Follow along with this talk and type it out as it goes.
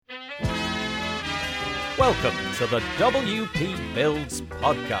Welcome to the WP Builds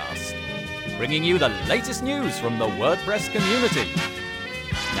podcast, bringing you the latest news from the WordPress community.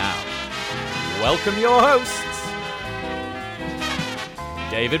 Now, welcome your hosts,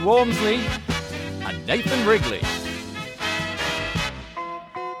 David Wormsley and Nathan Wrigley.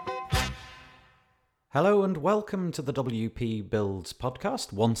 Hello and welcome to the WP Builds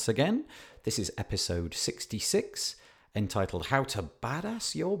podcast once again. This is episode 66, entitled How to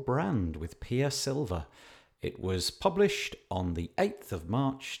Badass Your Brand with Pia Silva. It was published on the 8th of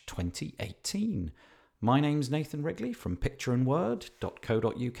March 2018. My name's Nathan Wrigley from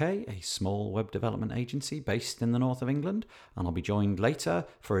pictureandword.co.uk, a small web development agency based in the north of England, and I'll be joined later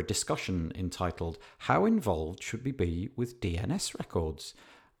for a discussion entitled How Involved Should We Be with DNS Records?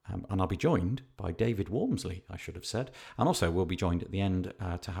 And I'll be joined by David Wormsley, I should have said. And also we'll be joined at the end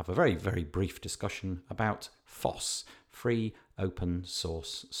to have a very, very brief discussion about FOSS, free open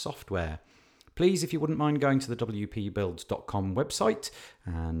source software. Please, if you wouldn't mind going to the wpbuilds.com website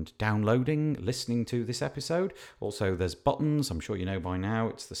and downloading, listening to this episode. Also, there's buttons. I'm sure you know by now.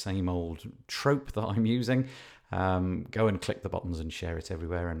 It's the same old trope that I'm using. Go and click the buttons and share it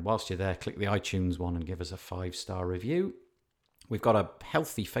everywhere. And whilst you're there, click the iTunes one and give us a 5-star review. We've got a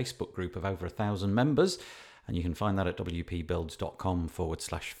healthy Facebook group of over 1,000 members, and you can find that at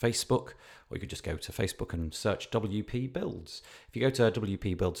wpbuilds.com/Facebook, or you could just go to Facebook and search WP Builds. If you go to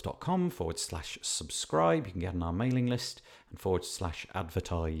wpbuilds.com/subscribe, you can get on our mailing list and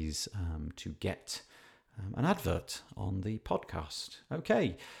 /advertise to get an advert on the podcast.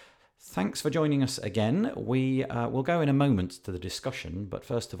 Okay. Thanks for joining us again. We will go in a moment to the discussion, but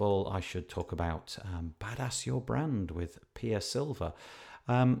first of all, I should talk about Badass Your Brand with Pia Silva.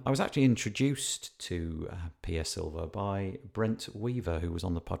 I was actually introduced to Pia Silva by Brent Weaver, who was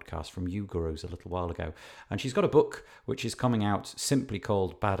on the podcast from YouGurus a little while ago. And she's got a book which is coming out simply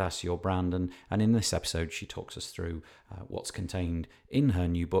called Badass Your Brand. And in this episode, she talks us through what's contained in her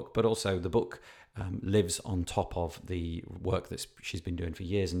new book, but also the book lives on top of the work that she's been doing for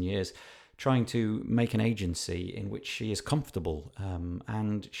years and years, trying to make an agency in which she is comfortable.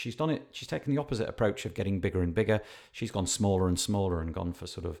 And she's done it. She's taken the opposite approach of getting bigger and bigger. She's gone smaller and smaller and gone for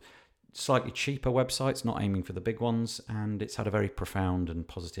sort of slightly cheaper websites, not aiming for the big ones. And it's had a very profound and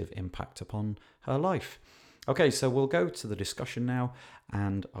positive impact upon her life. Okay, so we'll go to the discussion now.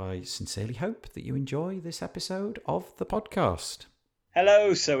 And I sincerely hope that you enjoy this episode of the podcast.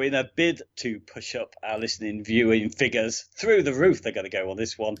 Hello. So in a bid to push up our listening viewing figures through the roof, they're going to go on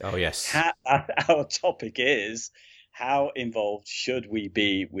this one. Oh, yes. Our topic is, how involved should we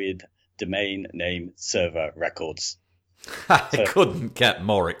be with domain name server records? It couldn't get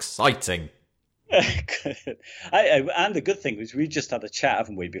more exciting. And the good thing is we just had a chat,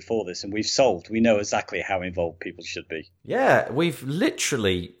 haven't we, before this, and we know exactly how involved people should be. Yeah, we've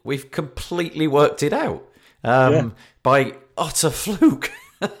completely worked it out by utter fluke.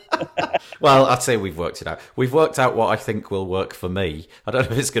 Well, I'd say we've worked it out. We've worked out what I think will work for me. I don't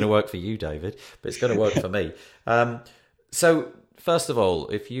know if it's going to work for you, David, but it's going to work for me. So first of all,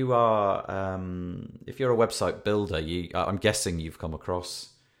 if you're a website builder, I'm guessing you've come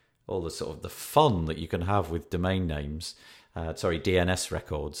across all the sort of the fun that you can have with domain names, DNS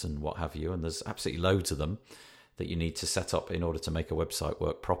records and what have you. And there's absolutely loads of them that you need to set up in order to make a website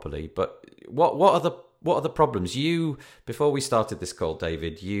work properly. But what are the problems? Before we started this call,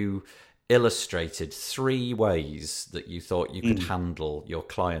 David, you illustrated 3 ways that you thought you could handle your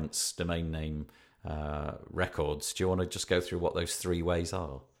client's domain name records. Do you want to just go through what those 3 ways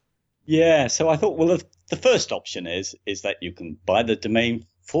are? Yeah, so I thought, well, the first option is that you can buy the domain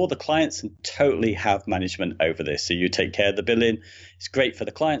for the clients and totally have management over this. So you take care of the billing. It's great for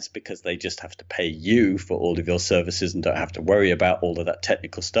the clients because they just have to pay you for all of your services and don't have to worry about all of that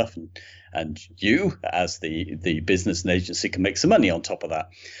technical stuff. And you, as the business and agency, can make some money on top of that.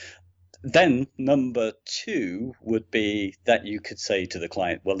 Then number 2 would be that you could say to the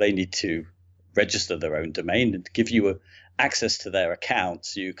client, well, they need to register their own domain and give you access to their account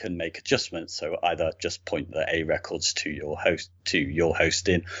so you can make adjustments. So either just point the A records to your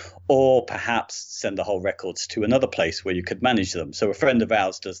hosting, or perhaps send the whole records to another place where you could manage them. So a friend of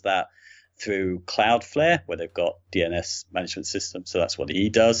ours does that through Cloudflare, where they've got DNS management system. So that's what he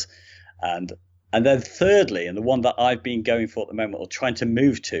does. And then thirdly, and the one that I've been going for at the moment, or trying to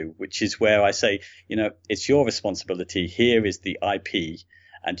move to, which is where I say, it's your responsibility. Here is the IP,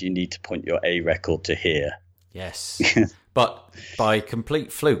 and you need to point your A record to here. Yes. But by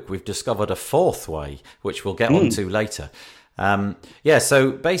complete fluke, we've discovered a 4th way, which we'll get onto later.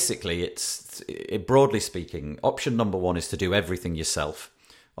 So basically, broadly speaking, option number 1 is to do everything yourself.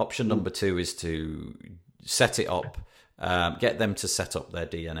 Option number 2 is to set it up get them to set up their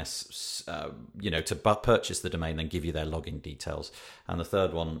DNS, to purchase the domain, then give you their login details. And the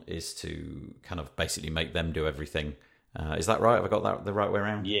third one is to kind of basically make them do everything. Is that right? Have I got that the right way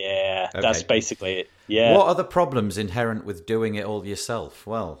around? Yeah, Okay. That's basically it. Yeah. What are the problems inherent with doing it all yourself?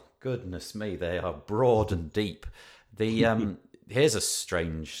 Well, goodness me, they are broad and deep. Here's a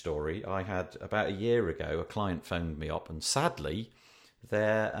strange story. I had, about a year ago, a client phoned me up, and sadly,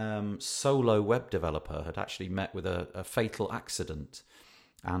 their solo web developer had actually met with a fatal accident,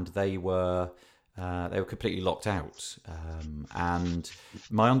 and they were completely locked out. And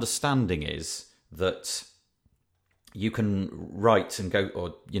my understanding is that you can write and go,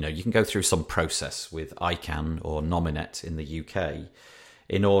 or you can go through some process with ICANN or Nominet in the UK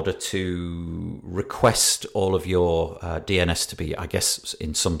in order to request all of your DNS to be, I guess,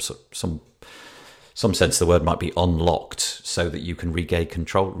 in some sense, the word might be unlocked, so that you can regain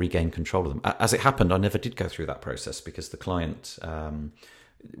control of them. As it happened, I never did go through that process because the client,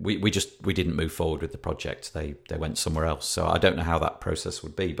 we didn't move forward with the project. They went somewhere else. So I don't know how that process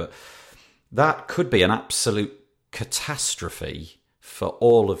would be, but that could be an absolute catastrophe for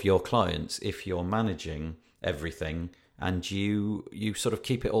all of your clients if you're managing everything and you sort of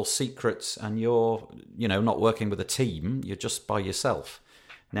keep it all secret, and you're not working with a team, you're just by yourself.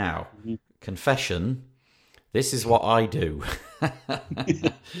 Now, confession, this is what I do.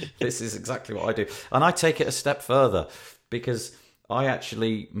 This is exactly what I do. And I take it a step further, because I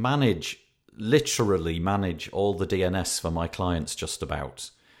actually literally manage all the DNS for my clients just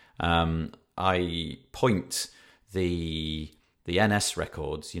about. I point the NS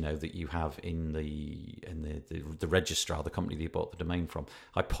records, that you have in the registrar, the company that you bought the domain from.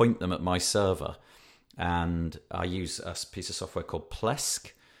 I point them at my server, and I use a piece of software called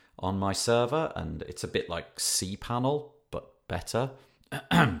Plesk on my server, and it's a bit like cPanel but better.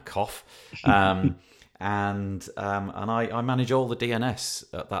 Cough. And I manage all the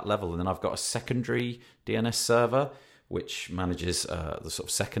DNS at that level, and then I've got a secondary DNS server which manages the sort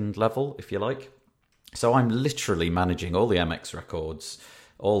of second level, if you like. So I'm literally managing all the MX records,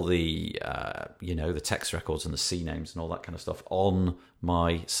 all the the text records and the C names and all that kind of stuff on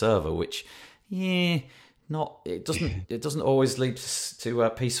my server, which it doesn't always lead to a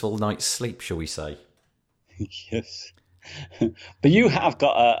peaceful night's sleep, shall we say? Yes. But you have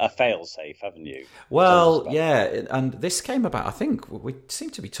got a fail-safe, haven't you? Well, yeah, and this came about, I think we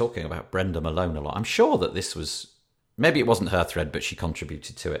seem to be talking about Brenda Malone a lot. I'm sure that this was, maybe it wasn't her thread, but she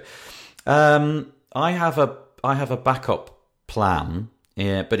contributed to it. I have a backup plan,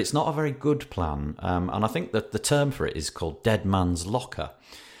 but it's not a very good plan. And I think that the term for it is called Dead Man's Locker.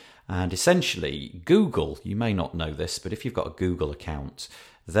 And essentially, Google, you may not know this, but if you've got a Google account,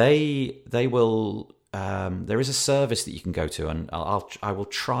 they will. There is a service that you can go to, and I will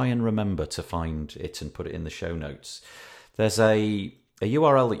try and remember to find it and put it in the show notes. There's a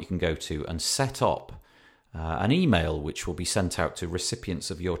URL that you can go to and set up an email which will be sent out to recipients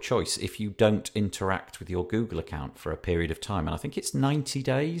of your choice if you don't interact with your Google account for a period of time. And I think it's 90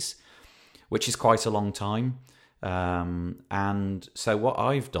 days, which is quite a long time. And so what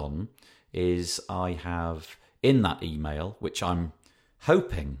I've done is I have in that email, which I'm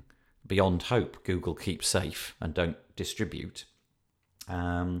hoping, beyond hope, Google keeps safe and don't distribute.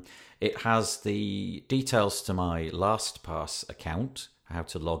 It has the details to my LastPass account, how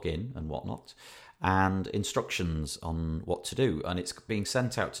to log in and whatnot, and instructions on what to do. And it's being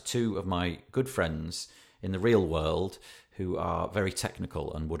sent out to two of my good friends in the real world who are very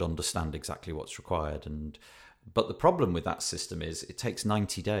technical and would understand exactly what's required. But the problem with that system is it takes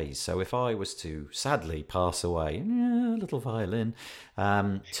 90 days. So if I was to sadly pass away, little violin,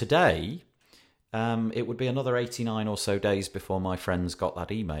 today, it would be another 89 or so days before my friends got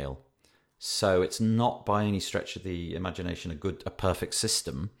that email. So it's not by any stretch of the imagination a perfect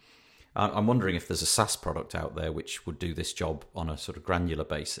system. I'm wondering if there's a SaaS product out there which would do this job on a sort of granular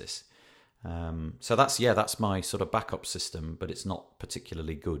basis. So that's my sort of backup system, but it's not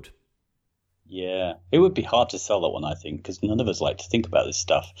particularly good. Yeah, it would be hard to sell that one, I think, because none of us like to think about this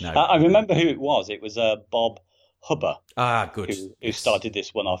stuff. No. I remember who it was. It was Bob Hubber. Good. Who started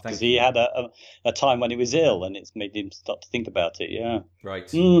this one off, because he had a time when he was ill, and it's made him start to think about it. Yeah.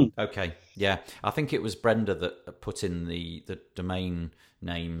 Right. Okay. Yeah. I think it was Brenda that put in the domain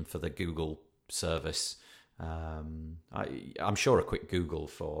name for the Google service. I'm sure a quick Google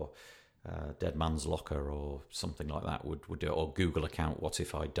for Dead Man's Locker or something like that would do it, or Google account, what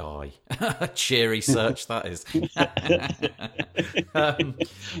if I die? Cheery search that is.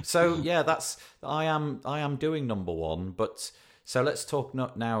 So yeah, I am doing number one, but so let's talk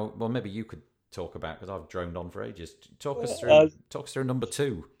now. Well, maybe you could talk about, because I've droned on for ages. Talk us through number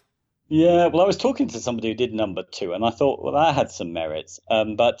two. Yeah, well, I was talking to somebody who did number two, and I thought, well, that had some merits.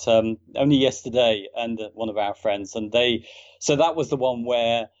 But only yesterday, and one of our friends, and so that was the one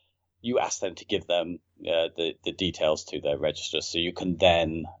where you ask them to give them the details to their register, so you can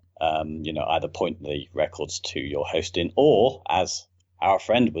then, either point the records to your hosting, or as our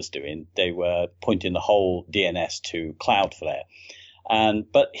friend was doing, they were pointing the whole DNS to Cloudflare.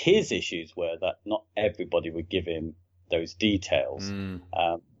 But his issues were that not everybody would give him those details.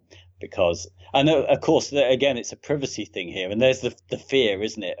 Because I know, of course, again, it's a privacy thing here. And there's the fear,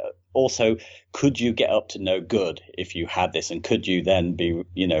 isn't it? Also, could you get up to no good if you had this? And could you then be,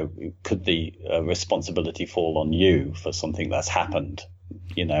 could the responsibility fall on you for something that's happened?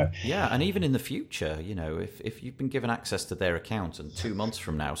 Yeah, and even in the future, if you've been given access to their account and 2 months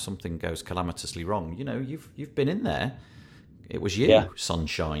from now something goes calamitously wrong, you've been in there. It was you,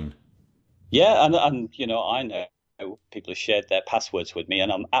 sunshine. Yeah, and I know people have shared their passwords with me,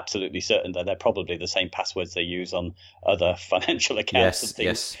 and I'm absolutely certain that they're probably the same passwords they use on other financial accounts and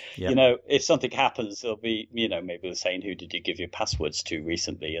things. Yes, yeah. If something happens, they'll be, maybe they're saying, who did you give your passwords to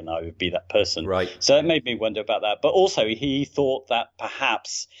recently? And I would be that person. Right. So it made me wonder about that. But also, he thought that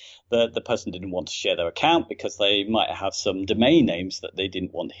perhaps the person didn't want to share their account because they might have some domain names that they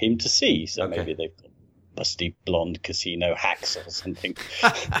didn't want him to see. So maybe they've got busty blonde casino hacks or something.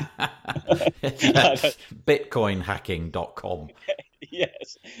 Bitcoinhacking.com.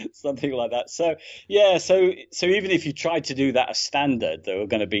 Yes, something like that. So yeah, so even if you tried to do that as standard, there's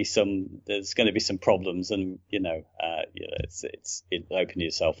going to be some problems, and it open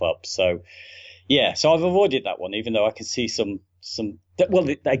yourself up. So yeah, so I've avoided that one, even though I can see some. Well,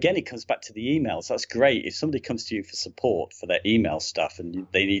 again, it comes back to the emails. That's great. If somebody comes to you for support for their email stuff, and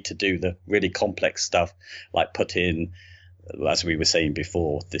they need to do the really complex stuff, like put in, as we were saying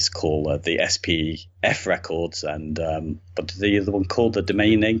before this call, the SPF records, and but the other one called the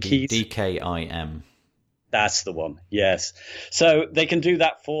domain name keys. DKIM. That's the one. Yes. So they can do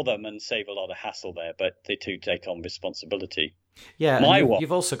that for them and save a lot of hassle there, but they do take on responsibility. Yeah,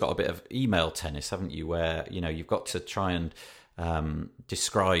 you've also got a bit of email tennis, haven't you? Where you've got to try and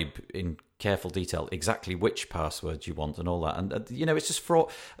describe in careful detail exactly which password you want and all that, and it's just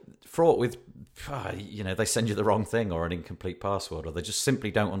fraught with they send you the wrong thing or an incomplete password, or they just simply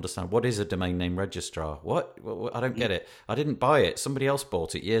don't understand what is a domain name registrar. What I don't get it. I didn't buy it. Somebody else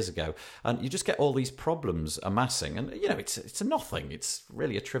bought it years ago, and you just get all these problems amassing. And it's a nothing. It's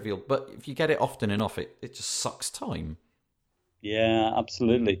really a trivial. But if you get it often enough, it just sucks time. Yeah,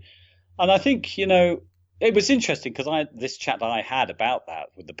 absolutely. And I think, it was interesting because this chat I had about that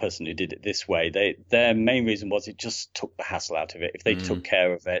with the person who did it this way, their main reason was it just took the hassle out of it. If they took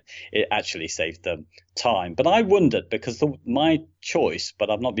care of it, it actually saved them time. But I wondered, because my choice,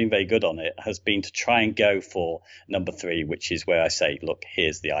 but I've not been very good on it, has been to try and go for number 3, which is where I say, look,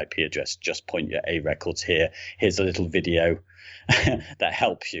 here's the IP address, just point your A records here. Here's a little video that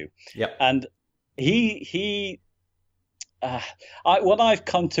helps you. Yep. And what I've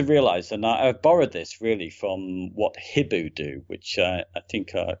come to realize, and I've borrowed this really from what Hibu do, which I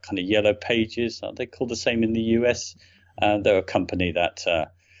think are kind of yellow pages. Are they called the same in the US? They're a company that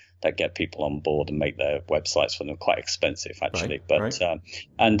get people on board and make their websites for them. Quite expensive, actually. Right.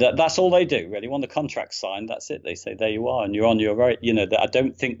 That's all they do, really. When the contract's signed, that's it. They say, there you are, and you're on your right. I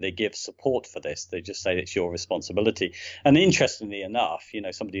don't think they give support for this. They just say it's your responsibility. And interestingly enough,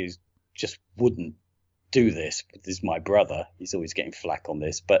 somebody who just wouldn't do this is my brother. He's always getting flack on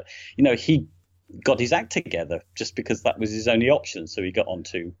this, but he got his act together just because that was his only option. So he got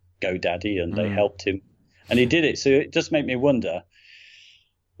onto GoDaddy, and they helped him, and he did it. So it just made me wonder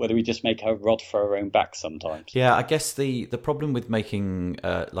whether we just make our rod for our own back sometimes. Yeah, I guess the problem with making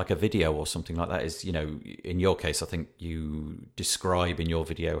like a video or something like that is, in your case, I think you describe in your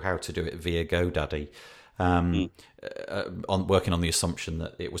video how to do it via GoDaddy. On working on the assumption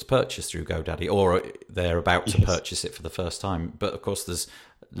that it was purchased through GoDaddy, or they're about to purchase it for the first time. But of course, there's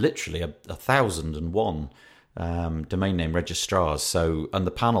literally 1,001 domain name registrars. So, and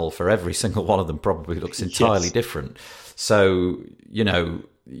the panel for every single one of them probably looks entirely different. So,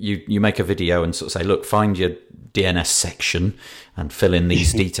 you make a video and sort of say, look, find your DNS section and fill in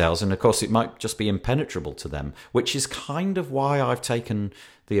these details. And of course, it might just be impenetrable to them, which is kind of why I've taken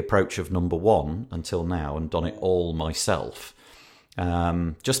the approach of number 1 until now and done it all myself.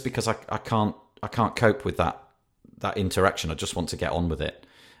 Just because I can't cope with that interaction. I just want to get on with it.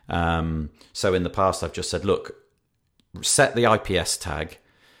 So in the past, I've just said, look, set the IPS tag.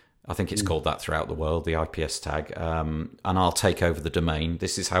 I think it's called that throughout the world, the IPS tag. And I'll take over the domain.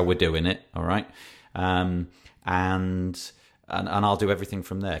 This is how we're doing it. All right. And and I'll do everything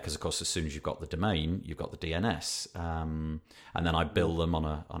from there, because of course as soon as you've got the domain, you've got the DNS, and then I bill them on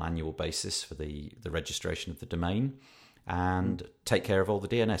an annual basis for the registration of the domain, and take care of all the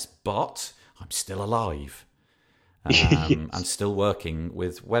DNS. But I'm still alive. I'm still working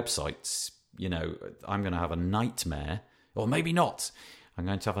with websites. I'm going to have a nightmare, or maybe not. I'm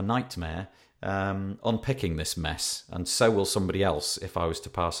going to have a nightmare unpicking this mess, and so will somebody else if I was to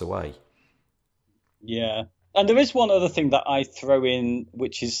pass away. Yeah. And there is one other thing that I throw in,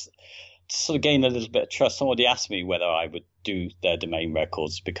 which is to sort of gain a little bit of trust. Somebody asked me whether I would do their domain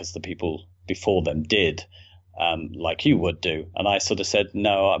records because the people before them did, like you would do. And I sort of said,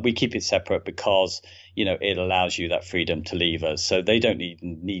 no, we keep it separate because, it allows you that freedom to leave us. So they don't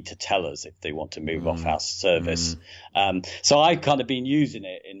even need to tell us if they want to move off our service. So I've kind of been using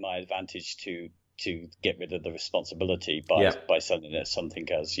it in my advantage to get rid of the responsibility by sending it something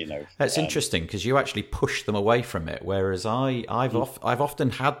as, That's interesting, because you actually push them away from it, whereas I've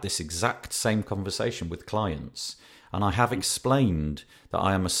often had this exact same conversation with clients, and I have explained that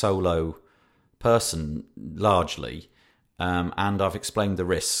I am a solo person largely, and I've explained the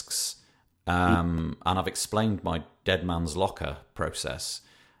risks, and I've explained my dead man's locker process,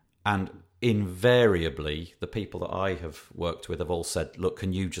 and invariably the people that I have worked with have all said, look,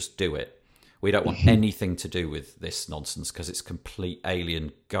 can you just do it? We don't want anything to do with this nonsense because it's complete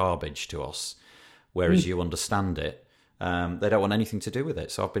alien garbage to us, whereas you understand it. They don't want anything to do with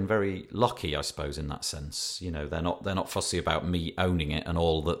it. So I've been very lucky, I suppose, in that sense. They're not fussy about me owning it and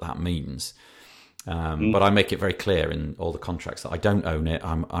all that means. But I make it very clear in all the contracts that I don't own it.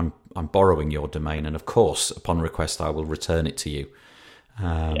 I'm borrowing your domain, and of course, upon request, I will return it to you,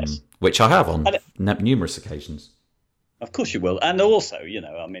 which I have on numerous occasions. Of course you will. And also,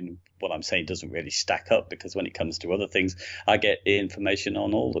 what I'm saying doesn't really stack up, because when it comes to other things, I get information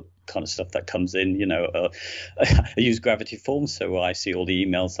on all the kind of stuff that comes in. I use Gravity Forms, so I see all the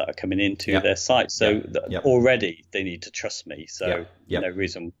emails that are coming into their site. So already they need to trust me. So no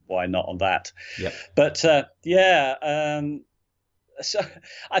reason why not on that. But so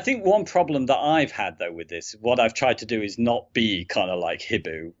I think one problem that I've had, though, with this, what I've tried to do is not be kind of like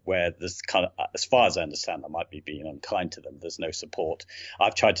Hibu, where there's kind of, as far as I understand, I might be being unkind to them. There's no support.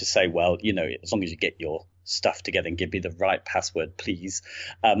 I've tried to say, well, as long as you get your stuff together and give me the right password, please,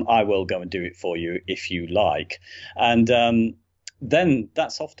 I will go and do it for you if you like. And then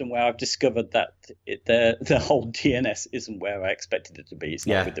that's often where I've discovered that the whole DNS isn't where I expected it to be. It's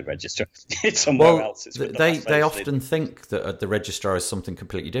not with the registrar. It's somewhere else. It's with they often think that the registrar is something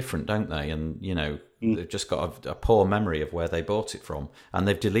completely different, don't they? And, they've just got a poor memory of where they bought it from. And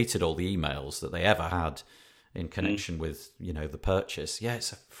they've deleted all the emails that they ever had in connection with, the purchase. Yeah,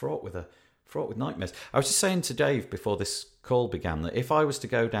 it's fraught with nightmares. I was just saying to Dave before this call began that if I was to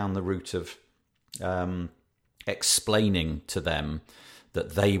go down the route of explaining to them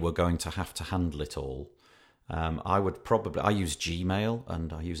that they were going to have to handle it all, I use Gmail,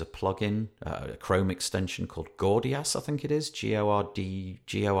 and I use a plugin, a Chrome extension called Gordias, I think it is,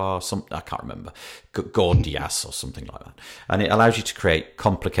 Gor something, I can't remember, Gordias or something like that. And it allows you to create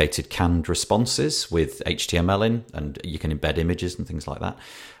complicated canned responses with HTML in, and you can embed images and things like that.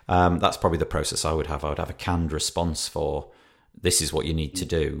 That's probably the process I would have. I would have a canned response for, this is what you need to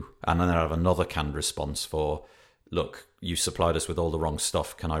do. And then I'd have another canned response for, look, you supplied us with all the wrong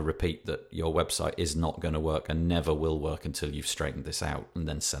stuff. Can I repeat that your website is not going to work and never will work until you've straightened this out? And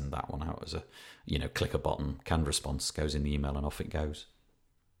then send that one out as a, click a button, canned response goes in the email, and off it goes.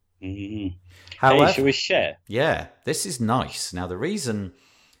 Mm-hmm. However, hey, should we share? Yeah, this is nice. Now, the reason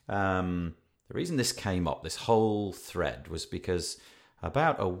this came up, this whole thread, was because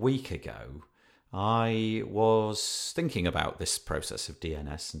about a week ago, I was thinking about this process of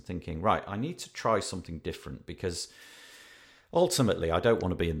DNS and thinking, right, I need to try something different, because ultimately I don't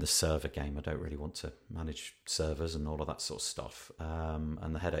want to be in the server game. I don't really want to manage servers and all of that sort of stuff,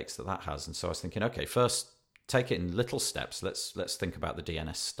 and the headaches that has. And so I was thinking, okay, first take it in little steps. Let's think about the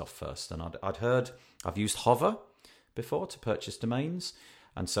DNS stuff first. And I've used Hover before to purchase domains,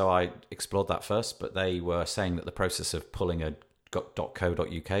 and so I explored that first. But they were saying that the process of pulling a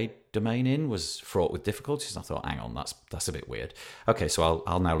 .co.uk domain in was fraught with difficulties. And I thought, hang on, that's a bit weird. Okay, so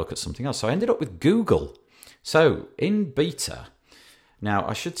I'll now look at something else. So I ended up with Google. So in beta, now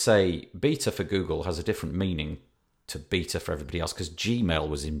I should say beta for Google has a different meaning to beta for everybody else, because Gmail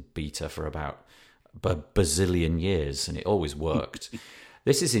was in beta for about a bazillion years and it always worked.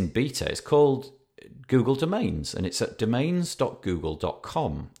 This is in beta. It's called Google Domains, and it's at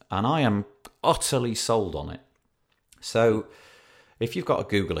domains.google.com, and I am utterly sold on it. So if you've got a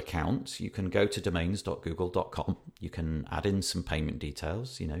Google account, you can go to domains.google.com. You can add in some payment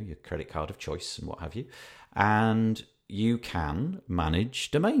details, your credit card of choice and what have you. And you can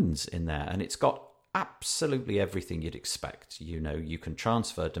manage domains in there, and it's got absolutely everything you'd expect. You can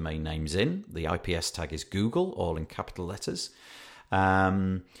transfer domain names in. The IPS tag is Google, all in capital letters.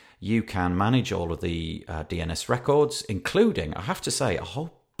 You can manage all of the DNS records, including, I have to say, a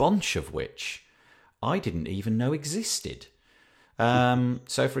whole bunch of which I didn't even know existed.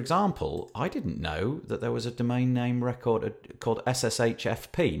 So, for example, I didn't know that there was a domain name record called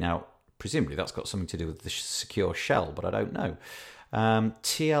SSHFP. Now, presumably that's got something to do with the secure shell, but I don't know.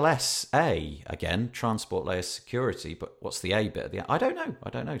 TLSA, again, transport layer security, but what's the A bit? I don't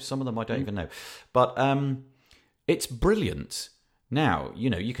know. Some of them I don't even know. But it's brilliant. Now,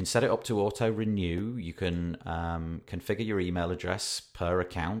 you can set it up to auto-renew. You can configure your email address per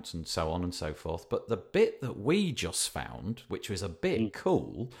account and so on and so forth. But the bit that we just found, which was a bit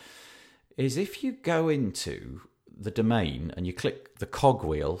cool, is if you go into the domain and you click the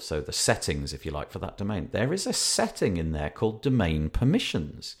cogwheel, so the settings, if you like, for that domain, there is a setting in there called domain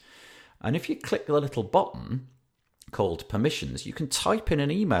permissions. And if you click the little button called permissions, you can type in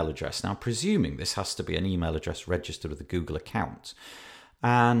an email address. Now, presuming this has to be an email address registered with a Google account,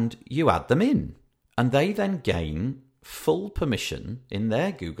 and you add them in, and they then gain full permission in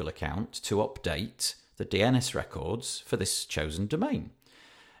their Google account to update the DNS records for this chosen domain.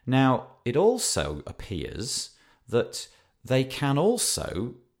 Now, it also appears that they can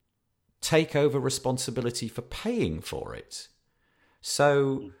also take over responsibility for paying for it.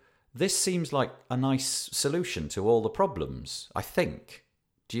 So this seems like a nice solution to all the problems, I think.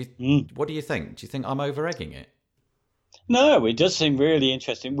 What do you think? Do you think I'm over-egging it? No, it does seem really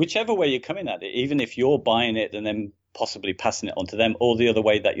interesting. Whichever way you're coming at it, even if you're buying it and then possibly passing it on to them, or the other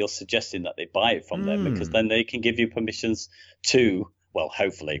way that you're suggesting that they buy it from them, because then they can give you permissions to, well,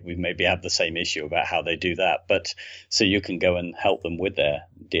 hopefully we maybe have the same issue about how they do that, but so you can go and help them with their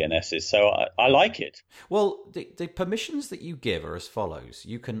DNSs. So I like it. Well, the permissions that you give are as follows.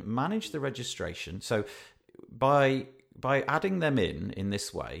 You can manage the registration. So by adding them in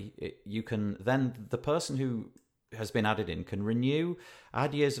this way, you can then, the person who has been added in can renew,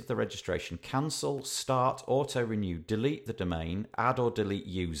 add years of the registration, cancel, start, auto-renew, delete the domain, add or delete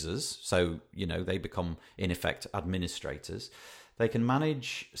users. So, they become, in effect, administrators. They can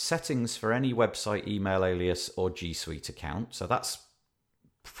manage settings for any website, email alias, or G Suite account. So that's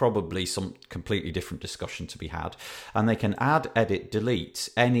probably some completely different discussion to be had. And they can add, edit, delete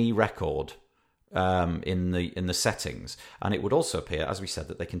any record in the settings. And it would also appear, as we said,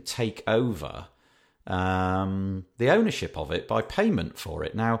 that they can take over the ownership of it by payment for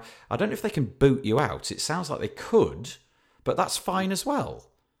it. Now, I don't know if they can boot you out. It sounds like they could, but that's fine as well.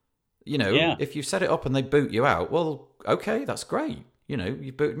 If you set it up and they boot you out, well, okay, that's great.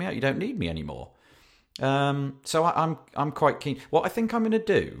 You booted me out. You don't need me anymore. So I'm quite keen. What I think I'm going to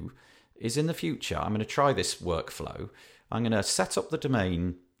do is in the future, I'm going to try this workflow. I'm going to set up the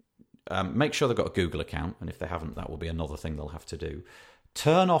domain, make sure they've got a Google account, and if they haven't, that will be another thing they'll have to do.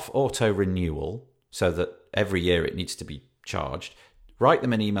 Turn off auto renewal so that every year it needs to be charged. Write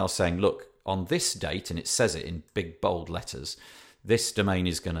them an email saying, look, on this date, and it says it in big bold letters, this domain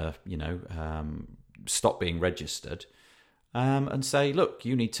is going to, stop being registered, and say, look,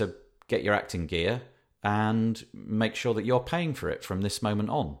 you need to get your act in gear and make sure that you're paying for it from this moment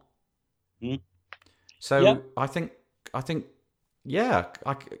on. So yeah. I think, yeah.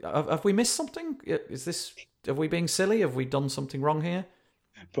 Have we missed something? Are we being silly? Have we done something wrong here?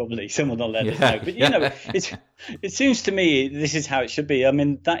 Probably someone will let us know. But it seems to me this is how it should be. I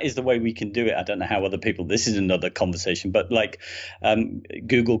mean, that is the way we can do it. I don't know how other people. This is another conversation. But like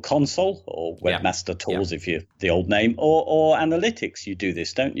Google Console or Webmaster Tools, if you're the old name, or Analytics, you do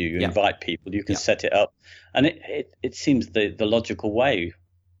this, don't you? You invite people. You can set it up, and it seems the logical way.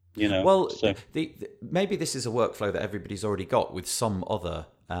 Well, so. Maybe this is a workflow that everybody's already got with some other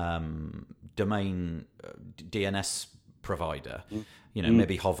domain DNS provider.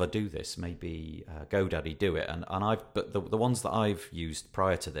 Maybe Hover do this, maybe GoDaddy do it, but the ones that I've used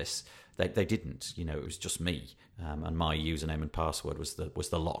prior to this, they didn't. It was just me, and my username and password was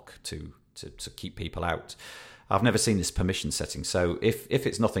the lock to keep people out. I've never seen this permission setting, so if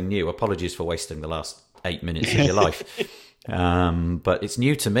it's nothing new, apologies for wasting the last 8 minutes of your life. But it's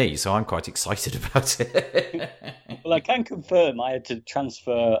new to me, so I'm quite excited about it. Well, I can confirm I had to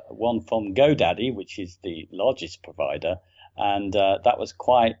transfer one from GoDaddy, which is the largest provider, and that was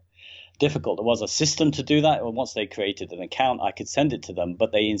quite difficult. There was a system to do that. Once they created an account, I could send it to them,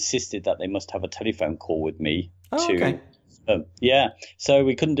 but they insisted that they must have a telephone call with me. Okay. So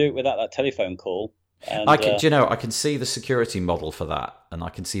we couldn't do it without that telephone call. And, I can see the security model for that, and I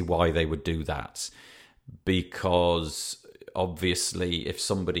can see why they would do that, because obviously if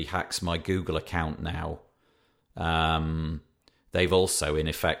somebody hacks my Google account now, they've also, in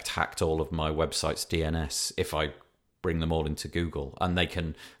effect, hacked all of my website's DNS if I bring them all into Google, and they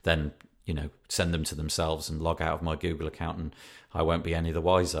can then, send them to themselves and log out of my Google account, and I won't be any the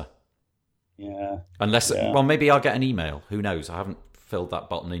wiser. Yeah. Well, maybe I'll get an email. Who knows? I haven't filled that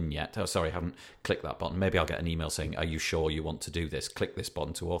button in yet. Oh, sorry, I haven't clicked that button. Maybe I'll get an email saying, "Are you sure you want to do this? Click this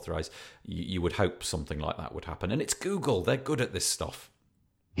button to authorize." You would hope something like that would happen. And it's Google. They're good at this stuff.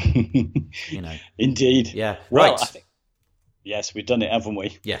 Indeed. Yeah. Well, right. I think, yes, we've done it, haven't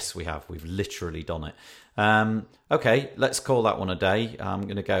we? Yes, we have. We've literally done it. Okay, let's call that one a day. I'm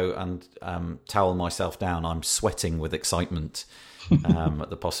going to go and towel myself down. I'm sweating with excitement at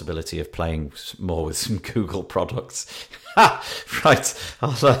the possibility of playing more with some Google products. Right.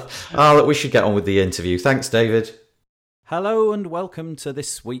 We should get on with the interview. Thanks, David. Hello and welcome to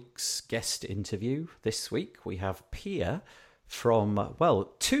this week's guest interview. This week we have Pia from,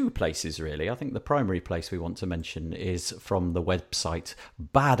 two places really. I think the primary place we want to mention is from the website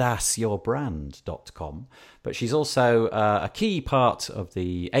badassyourbrand.com. But she's also a key part of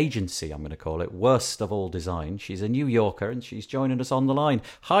the agency, I'm going to call it, Worst of All Design. She's a New Yorker and she's joining us on the line.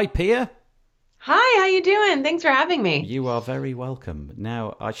 Hi, Pia. Hi, how you doing? Thanks for having me. You are very welcome.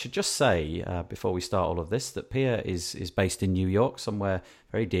 Now, I should just say, before we start all of this, that Pia is based in New York, somewhere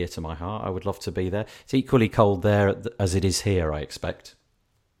very dear to my heart. I would love to be there. It's equally cold there as it is here, I expect.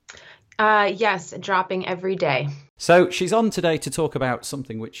 Yes, dropping every day. So she's on today to talk about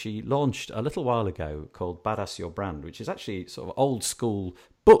something which she launched a little while ago called Badass Your Brand, which is actually sort of old school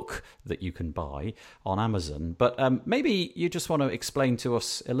book that you can buy on Amazon. But maybe you just want to explain to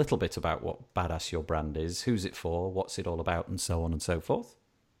us a little bit about what Badass Your Brand is, who's it for, what's it all about, and so on and so forth.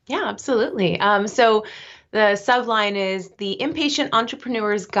 Yeah, absolutely. So the subline is The Impatient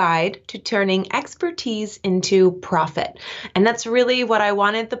Entrepreneur's Guide to Turning Expertise into Profit. And that's really what I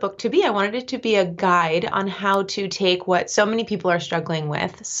wanted the book to be. I wanted it to be a guide on how to take what so many people are struggling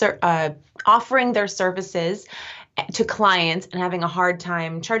with, offering their services to clients and having a hard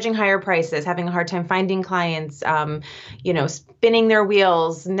time charging higher prices, having a hard time finding clients, spinning their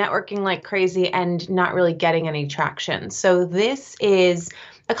wheels, networking like crazy, and not really getting any traction. So this is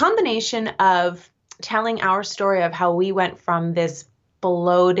a combination of telling our story of how we went from this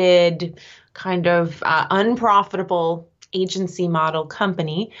bloated, kind of unprofitable agency model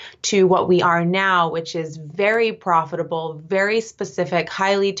company to what we are now, which is very profitable, very specific,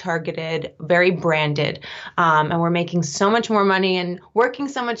 highly targeted, very branded. And we're making so much more money and working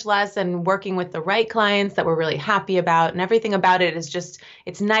so much less and working with the right clients that we're really happy about. And everything about it is just,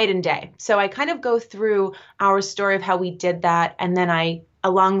 it's night and day. So I kind of go through our story of how we did that. And then I,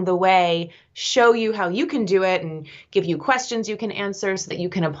 along the way, show you how you can do it and give you questions you can answer so that you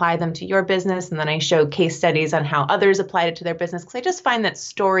can apply them to your business. And then I show case studies on how others applied it to their business, because I just find that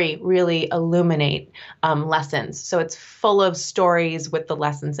story really illuminate lessons. So it's full of stories with the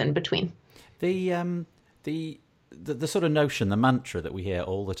lessons in between. The sort of notion, the mantra that we hear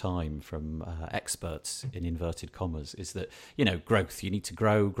all the time from experts in inverted commas is that, growth, you need to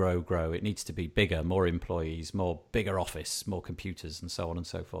grow. It needs to be bigger, more employees, bigger office, more computers, and so on and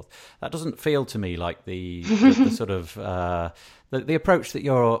so forth. That doesn't feel to me like the sort of the approach that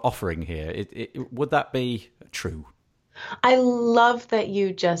you're offering here. Would that be true? I love that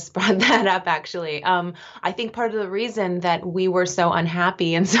you just brought that up, actually. I think part of the reason that we were so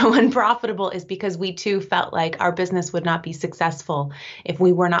unhappy and so unprofitable is because we too felt like our business would not be successful if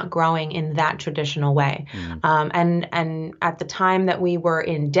we were not growing in that traditional way. And at the time that we were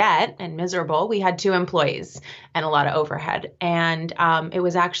in debt and miserable, we had 2 employees and a lot of overhead. And it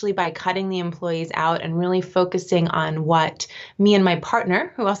was actually by cutting the employees out and really focusing on what me and my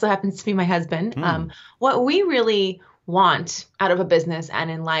partner, who also happens to be my husband, what we really want out of a business and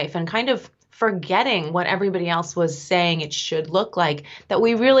in life, and kind of forgetting what everybody else was saying it should look like, that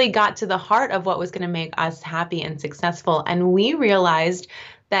we really got to the heart of what was going to make us happy and successful. And we realized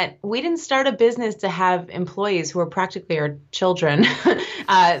that we didn't start a business to have employees who were practically our children,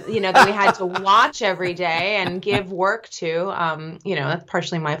 that we had to watch every day and give work to. That's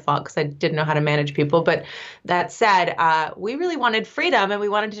partially my fault because I didn't know how to manage people. But that said, we really wanted freedom, and we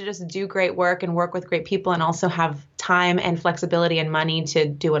wanted to just do great work and work with great people, and also have time and flexibility and money to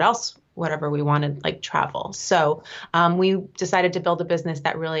do whatever we wanted, like travel. So we decided to build a business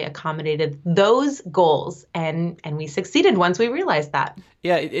that really accommodated those goals, and we succeeded once we realized that.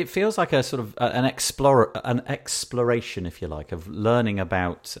 Yeah, it feels like a sort of an exploration, if you like, of learning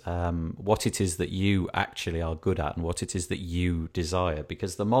about what it is that you actually are good at and what it is that you desire.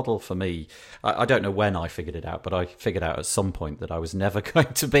 Because the model for me, I don't know when I figured it out, but I figured out at some point that I was never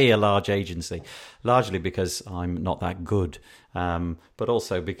going to be a large agency, largely because I'm not that good but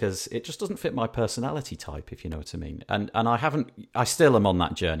also because it just doesn't fit my personality type, if you know what I mean. And I still am on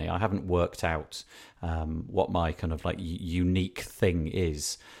that journey. I haven't worked out what my kind of like unique thing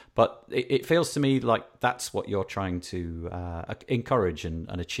is. But it feels to me like that's what you're trying to encourage and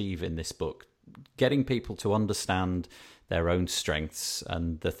achieve in this book, getting people to understand their own strengths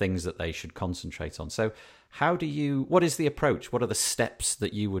and the things that they should concentrate on. So what is the approach? What are the steps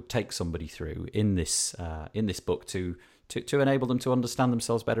that you would take somebody through in this book to enable them to understand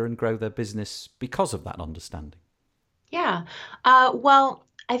themselves better and grow their business because of that understanding? Yeah. Well,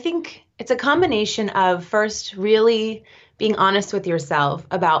 I think it's a combination of first really being honest with yourself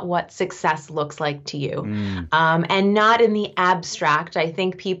about what success looks like to you, and not in the abstract. I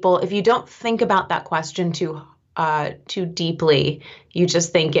think people, if you don't think about that question too deeply, you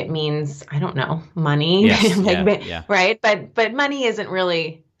just think it means, I don't know, money, Yes, right? But money isn't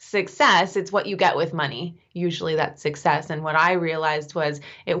really success. It's what you get with money. Usually that's success. And what I realized was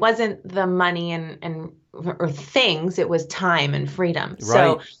it wasn't the money or things, it was time and freedom. Right.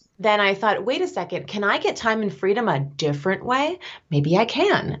 So then I thought, wait a second, can I get time and freedom a different way? Maybe I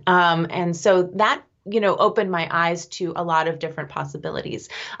can. And so that, opened my eyes to a lot of different possibilities.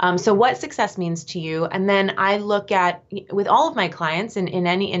 So what success means to you. And then I look at, with all of my clients in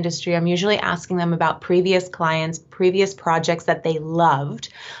any industry, I'm usually asking them about previous clients, previous projects that they loved,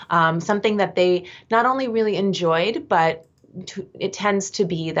 something that they not only really enjoyed, but it tends to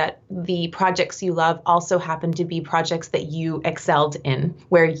be that the projects you love also happen to be projects that you excelled in,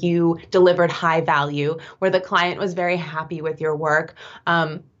 where you delivered high value, where the client was very happy with your work.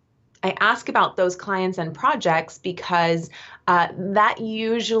 I ask about those clients and projects because that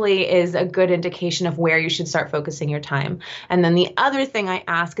usually is a good indication of where you should start focusing your time. And then the other thing I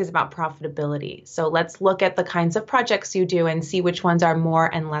ask is about profitability. So let's look at the kinds of projects you do and see which ones are more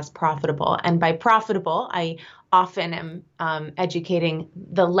and less profitable. And by profitable, I often am educating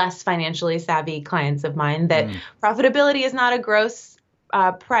the less financially savvy clients of mine that profitability is not a gross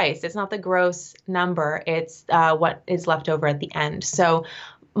price. It's not the gross number. It's what is left over at the end. So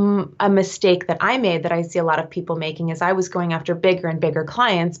a mistake that I made that I see a lot of people making is I was going after bigger and bigger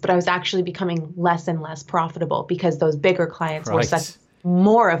clients, but I was actually becoming less and less profitable because those bigger clients were such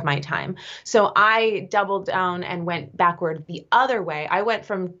more of my time. So I doubled down and went backward the other way. I went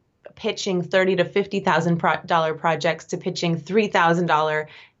from pitching $30,000 to $50,000 projects to pitching $3,000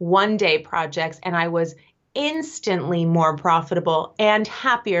 one-day projects, and I was instantly more profitable and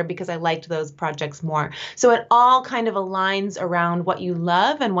happier because I liked those projects more. So it all kind of aligns around what you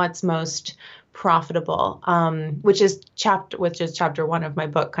love and what's most profitable, which is chapter 1 of my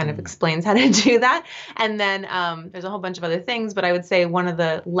book, kind of explains how to do that. And then there's a whole bunch of other things, but I would say one of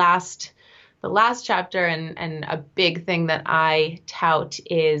the last chapter and a big thing that I tout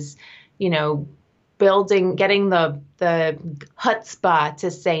is, getting the chutzpah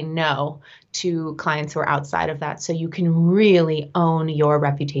to say no to clients who are outside of that, so you can really own your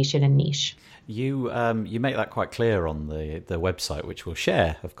reputation and niche. You make that quite clear on the website, which we'll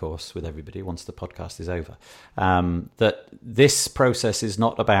share, of course, with everybody once the podcast is over, that this process is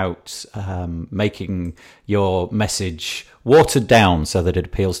not about making your message watered down so that it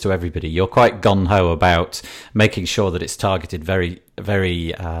appeals to everybody. You're quite gung-ho about making sure that it's targeted very,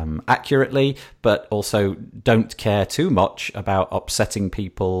 very accurately, but also don't care too much about upsetting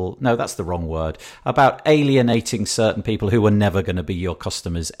people. No, that's the wrong word. About alienating certain people who were never going to be your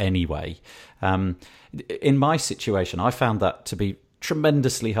customers anyway. In my situation, I found that to be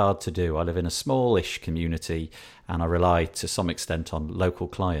tremendously hard to do. I live in a smallish community and I rely to some extent on local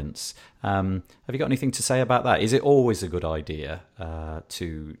clients. Have you got anything to say about that? Is it always a good idea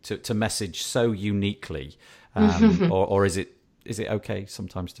to message so uniquely, or is it okay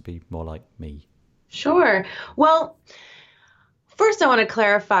sometimes to be more like me? Sure. Well, first I want to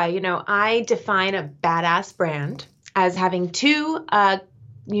clarify, I define a badass brand as having two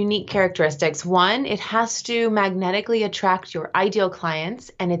unique characteristics. One, it has to magnetically attract your ideal clients,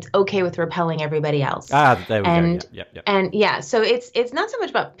 and it's okay with repelling everybody else. There we go. Yep. And so it's not so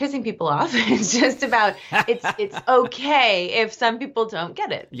much about pissing people off. It's just about it's okay if some people don't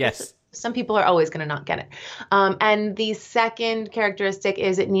get it. Yes. Some people are always going to not get it. And the second characteristic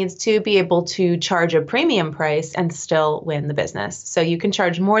is it needs to be able to charge a premium price and still win the business. So you can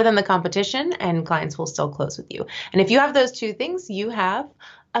charge more than the competition and clients will still close with you. And if you have those two things, you have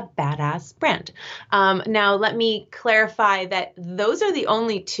a badass brand. Now, let me clarify that those are the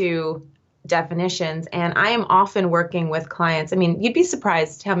only two definitions. And I am often working with clients. I mean, you'd be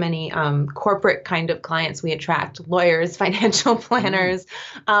surprised how many corporate kind of clients we attract, lawyers, financial planners.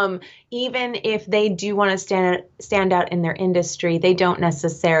 Even if they do want to stand out in their industry, they don't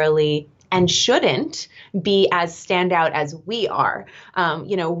necessarily and shouldn't be as standout as we are.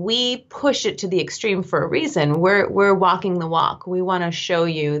 We push it to the extreme for a reason. We're walking the walk. We want to show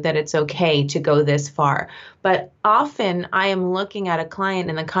you that it's okay to go this far. But often I am looking at a client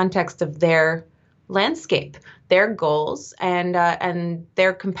in the context of their landscape, their goals, and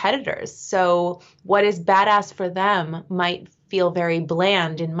their competitors. So what is badass for them might feel very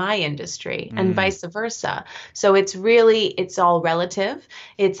bland in my industry, and vice versa. So it's all relative.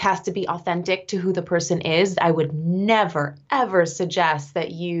 It has to be authentic to who the person is. I would never, ever suggest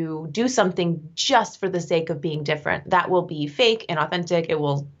that you do something just for the sake of being different. That will be fake and authentic. It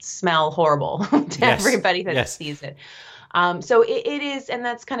will smell horrible to everybody that sees it. So it is, and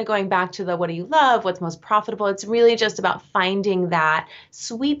that's kind of going back to the what do you love, what's most profitable. It's really just about finding that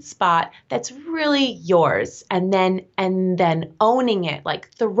sweet spot that's really yours, and then owning it, like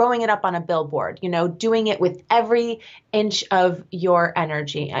throwing it up on a billboard, doing it with every inch of your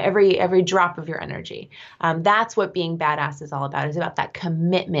energy, every drop of your energy. That's what being badass is all about. It's about that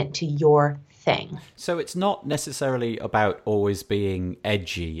commitment to your thing. So it's not necessarily about always being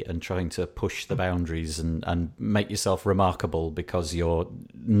edgy and trying to push the boundaries and make yourself remarkable because you're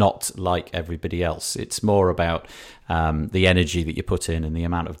not like everybody else. It's more about the energy that you put in and the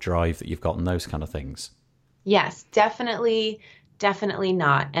amount of drive that you've got and those kind of things. Yes, definitely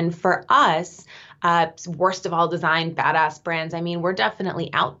not. And for us, worst of all design badass brands, I mean, we're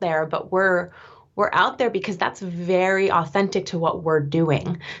definitely out there, but we're out there because that's very authentic to what we're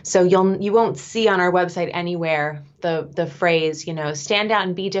doing. So you won't see on our website anywhere the phrase, stand out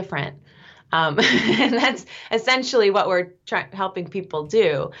and be different. And that's essentially what we're helping people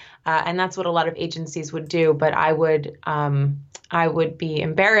do. And that's what a lot of agencies would do. But I would be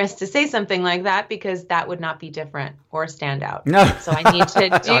embarrassed to say something like that because that would not be different or stand out. No. So I need to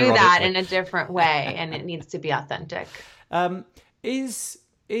do that in a different way, and it needs to be authentic.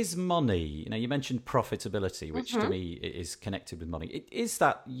 Is money, you mentioned profitability, which to me is connected with money. Is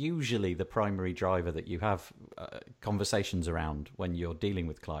that usually the primary driver that you have conversations around when you're dealing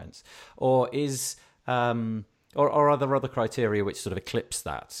with clients? Or or are there other criteria which sort of eclipse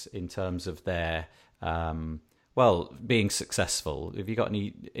that in terms of their, being successful? Have you got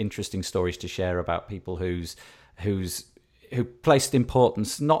any interesting stories to share about people who placed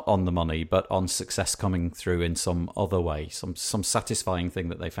importance not on the money, but on success coming through in some other way, some satisfying thing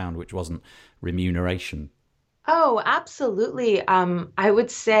that they found which wasn't remuneration? Oh, absolutely. I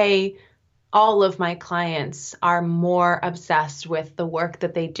would say all of my clients are more obsessed with the work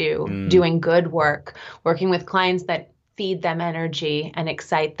that they do, doing good work, working with clients that feed them energy and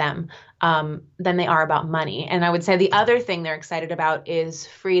excite them, than they are about money. And I would say the other thing they're excited about is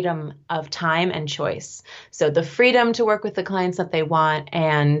freedom of time and choice. So the freedom to work with the clients that they want,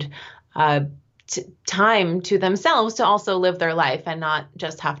 and time to themselves to also live their life and not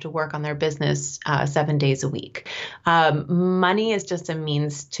just have to work on their business 7 days a week. Money is just a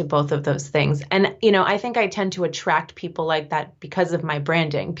means to both of those things. And, I think I tend to attract people like that because of my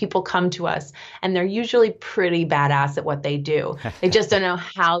branding. People come to us and they're usually pretty badass at what they do. They just don't know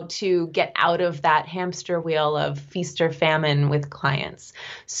how to get out of that hamster wheel of feast or famine with clients.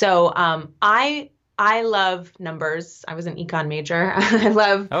 So I love numbers. I was an econ major. I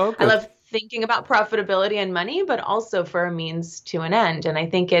love thinking about profitability and money, but also for a means to an end. And I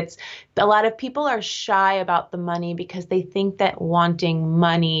think a lot of people are shy about the money because they think that wanting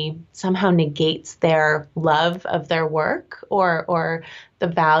money somehow negates their love of their work or the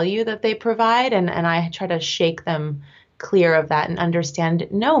value that they provide. And I try to shake them clear of that and understand,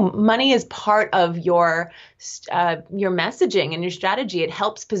 no, money is part of your messaging and your strategy. It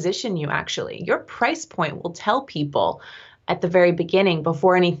helps position you, actually. Your price point will tell people at the very beginning,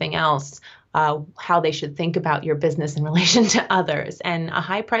 before anything else, how they should think about your business in relation to others. And a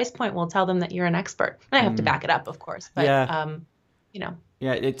high price point will tell them that you're an expert. And I have to back it up, of course. But,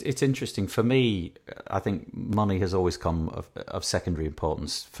 Yeah, it's interesting. For me, I think money has always come of secondary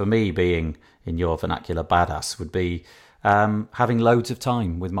importance. For me, being, in your vernacular, badass would be having loads of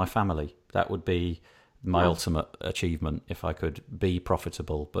time with my family. That would be my ultimate achievement, if I could be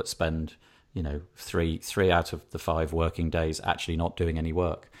profitable but spend 3 out of the 5 working days actually not doing any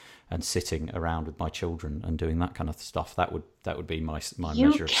work and sitting around with my children and doing that kind of stuff. That would be my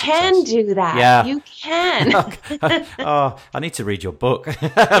measure of success. You can do that. Yeah. You can. Oh, I need to read your book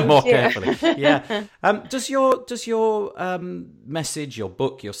more carefully. Yeah. Does your message, your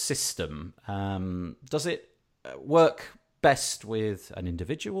book, your system, does it work best with an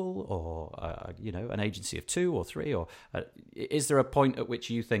individual or an agency of 2 or 3, or is there a point at which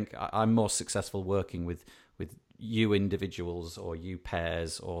you think I'm more successful working with you individuals or you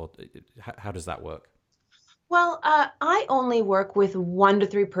pairs, or how does that work? Well, I only work with 1 to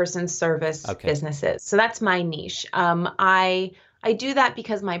 3 person service Okay. businesses, so that's my niche. I do that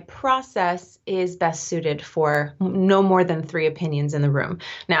because my process is best suited for no more than 3 opinions in the room.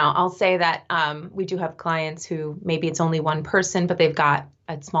 Now, I'll say that we do have clients who maybe it's only one person, but they've got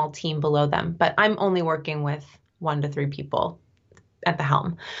a small team below them. But I'm only working with 1 to 3 people at the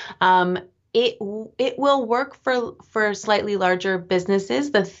helm. Um, it will work for slightly larger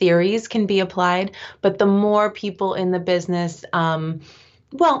businesses. The theories can be applied, but the more people in the business,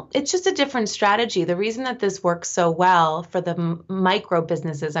 well, it's just a different strategy. The reason that this works so well for the micro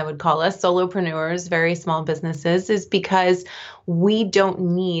businesses, I would call us solopreneurs, very small businesses, is because we don't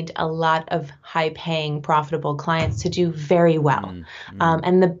need a lot of high-paying, profitable clients to do very well.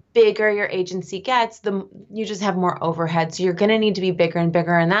 And the bigger your agency gets, you just have more overhead. So you're going to need to be bigger and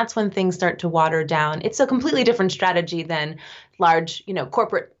bigger, and that's when things start to water down. It's a completely different strategy than large,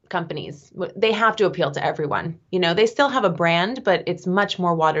 corporate companies. They have to appeal to everyone. They still have a brand, but it's much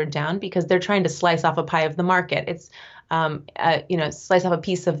more watered down because they're trying to slice off a pie of the market. It's slice off a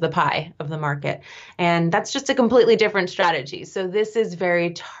piece of the pie of the market. And that's just a completely different strategy. So this is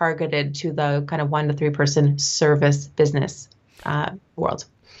very targeted to the kind of 1 to 3 person service business world.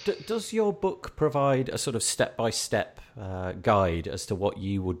 Does your book provide a sort of step-by-step guide as to what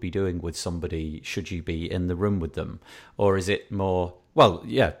you would be doing with somebody should you be in the room with them? Or is it more, well,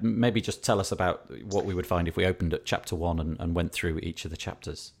 yeah, maybe just tell us about what we would find if we opened at chapter 1 and went through each of the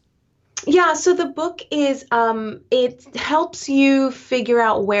chapters. Yeah, so the book is, it helps you figure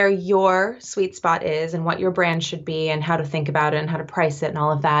out where your sweet spot is and what your brand should be and how to think about it and how to price it and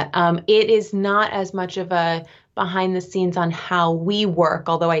all of that. It is not as much of a behind the scenes on how we work,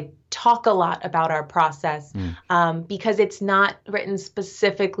 although I talk a lot about our process, because it's not written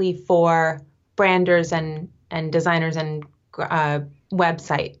specifically for branders and designers and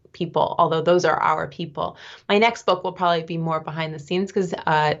website people, although those are our people. My next book will probably be more behind the scenes because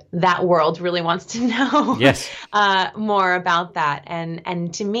that world really wants to know more about that.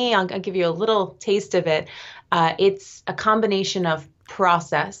 And to me, I'll give you a little taste of it. It's a combination of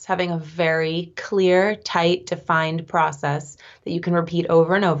process, having a very clear, tight, defined process that you can repeat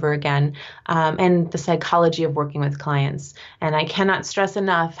over and over again, and the psychology of working with clients. And I cannot stress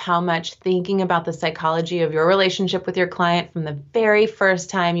enough how much thinking about the psychology of your relationship with your client from the very first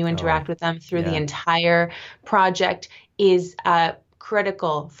time you interact with them through the entire project is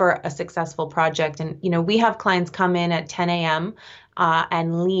critical for a successful project. And, we have clients come in at 10 a.m.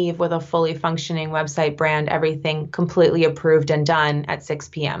 And leave with a fully functioning website, brand, everything completely approved and done at 6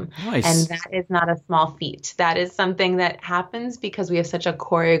 p.m. Nice. And that is not a small feat. That is something that happens because we have such a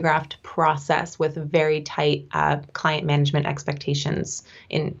choreographed process with very tight client management expectations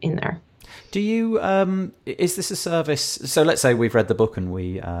in there. Do you, is this a service? So let's say we've read the book and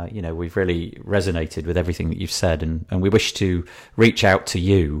we've really resonated with everything that you've said, and we wish to reach out to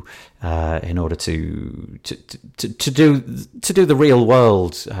you in order to do the real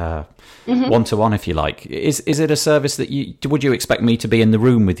world one-to-one, if you like. Is it a service that would you expect me to be in the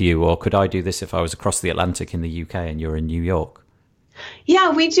room with you, or could I do this if I was across the Atlantic in the UK and you're in New York?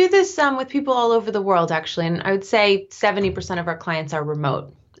 Yeah, we do this with people all over the world, actually. And I would say 70% of our clients are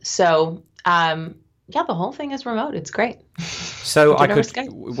remote. So, the whole thing is remote. It's great. So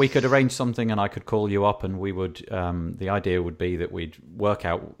we could arrange something and I could call you up and we would, the idea would be that we'd work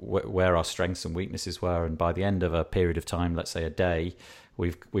out where our strengths and weaknesses were. And by the end of a period of time, let's say a day,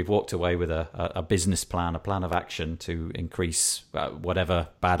 we've walked away with a business plan, a plan of action to increase whatever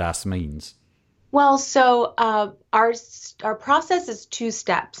badass means. Well, so our process is 2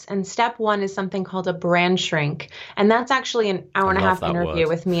 steps, and step 1 is something called a brand shrink, and that's actually an hour and a half interview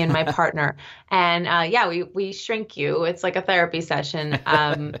with me and my partner. And we shrink you. It's like a therapy session,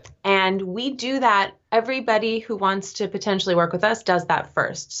 and we do that. Everybody who wants to potentially work with us does that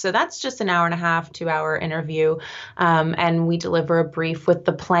first. So that's just an hour and a half, 2-hour interview, and we deliver a brief with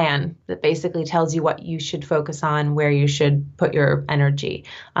the plan that basically tells you what you should focus on, where you should put your energy,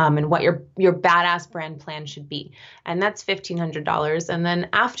 and what your badass brand plan should be. And that's $1,500. And then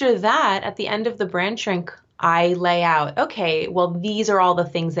after that, at the end of the brand shrink, I lay out, okay, well, these are all the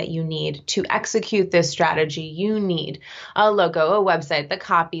things that you need to execute this strategy. You need a logo, a website, the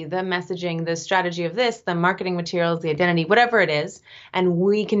copy, the messaging, the strategy of this, the marketing materials, the identity, whatever it is. And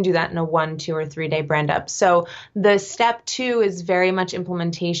we can do that in a 1, 2, or 3 day brand up. So the step 2 is very much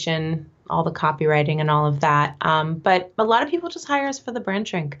implementation, all the copywriting and all of that. But a lot of people just hire us for the brand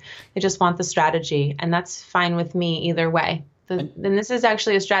shrink. They just want the strategy, and that's fine with me either way. And this is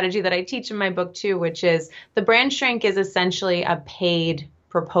actually a strategy that I teach in my book too, which is the brand shrink is essentially a paid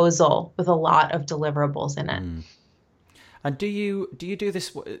proposal with a lot of deliverables in it. And do you do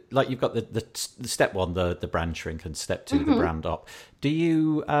this, like you've got the step one, the brand shrink, and step two, the brand up? Do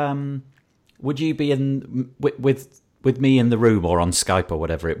you would you be in with me in the room or on Skype or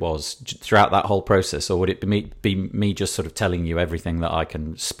whatever it was throughout that whole process, or would it be me just sort of telling you everything that I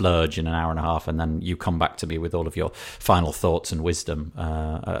can splurge in an hour and a half, and then you come back to me with all of your final thoughts and wisdom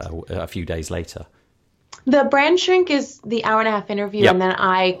a few days later? The brand shrink is the hour and a half interview, Yep. and then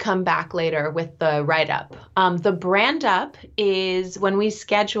I come back later with the write-up. The brand up is when we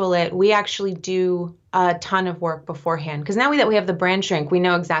schedule it, we actually do a ton of work beforehand, because now that we have the brand shrink, we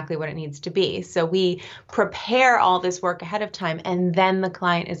know exactly what it needs to be. So we prepare all this work ahead of time, and then the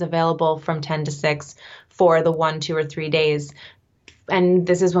client is available from 10 to 6 for the 1, 2, or 3 days. And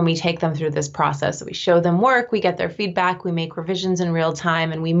this is when we take them through this process. So we show them work, we get their feedback, we make revisions in real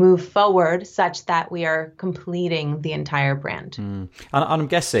time, and we move forward such that we are completing the entire brand. And I'm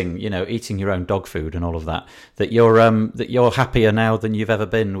guessing, eating your own dog food and all of that you're happier now than you've ever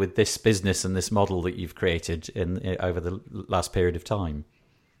been with this business and this model that you've created over the last period of time.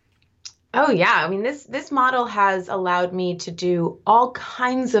 Oh, yeah. I mean, this model has allowed me to do all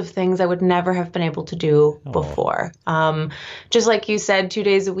kinds of things I would never have been able to do before. Just like you said, 2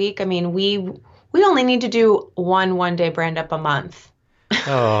 days a week. I mean, we only need to do one day brand up a month.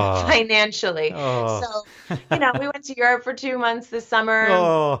 Financially. So, we went to Europe for 2 months this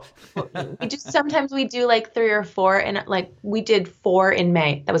summer. Sometimes we do like 3 or 4, and like we did 4 in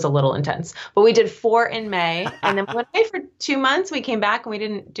May. That was a little intense, but we did 4 in May, and then we went away for 2 months. We came back and we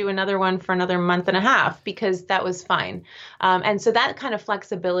didn't do another one for another month and a half because that was fine. And so that kind of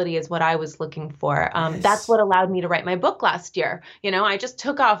flexibility is what I was looking for. Yes. That's what allowed me to write my book last year. I just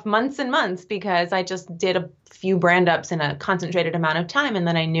took off months and months because I just did a few brand ups in a concentrated amount of time, and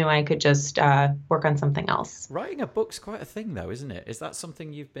then I knew I could just work on something else. Writing a book's quite a thing, though, isn't it? Is that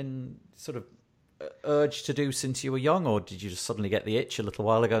something you've been sort of urged to do since you were young, or did you just suddenly get the itch a little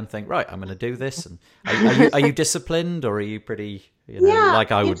while ago and think, right, I'm going to do this? And are you disciplined, or are you pretty,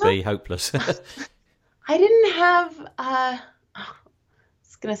 like I would be, hopeless? I didn't have.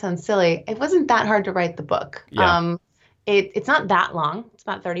 It's going to sound silly. It wasn't that hard to write the book. Yeah. It's not that long. It's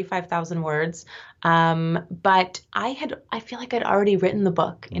about 35,000 words. But I feel like I'd already written the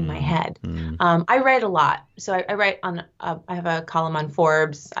book in my head. I write a lot. So I write I have a column on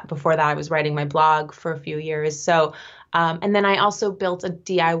Forbes. Before that, I was writing my blog for a few years. So, and then I also built a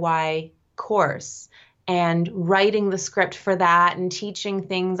DIY course and writing the script for that and teaching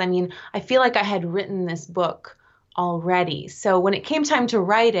things. I mean, I feel like I had written this book already. So when it came time to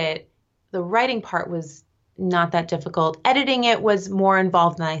write it, the writing part was not that difficult. Editing it was more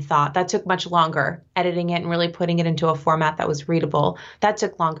involved than I thought. That took much longer. Editing it and really putting it into a format that was readable, that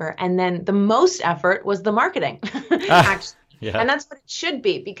took longer. And then the most effort was the marketing, actually. Yeah. And that's what it should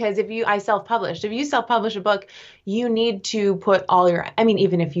be, because I self-published. If you self-publish a book, you need to put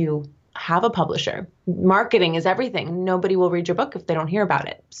even if you have a publisher, marketing is everything. Nobody will read your book if they don't hear about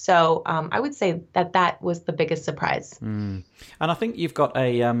it. So I would say that was the biggest surprise. And I think you've got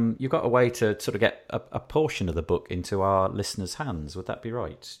a way to sort of get a portion of the book into our listeners' hands. Would that be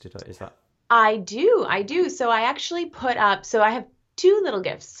right? Is that? I do. So I actually put up. So I have 2 little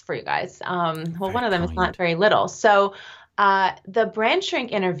gifts for you guys. One of them is not very little. So the brand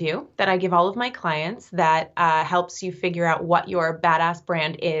shrink interview that I give all of my clients that helps you figure out what your badass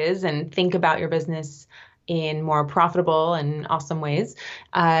brand is and think about your business in more profitable and awesome ways.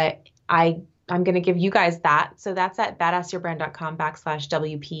 I'm going to give you guys that. So that's at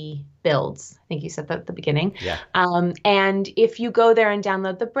badassyourbrand.com/WP builds. I think you said that at the beginning. Yeah. And if you go there and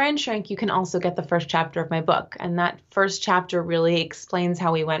download the brand shrink, you can also get the first chapter of my book. And that first chapter really explains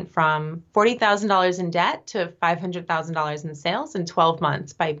how we went from $40,000 in debt to $500,000 in sales in 12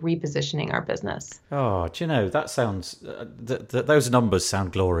 months by repositioning our business. Oh, do you know, that sounds, those numbers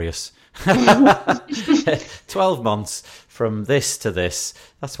sound glorious. 12 months from this to this,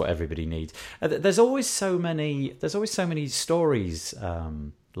 that's what everybody needs. There's always so many stories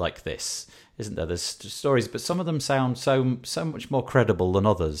like this, isn't there? There's stories, but some of them sound so much more credible than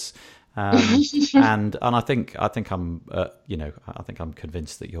others. And I think I'm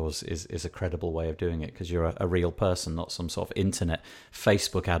convinced that yours is a credible way of doing it, because you're a real person, not some sort of internet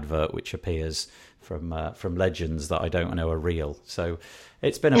Facebook advert which appears from legends that I don't know are real. So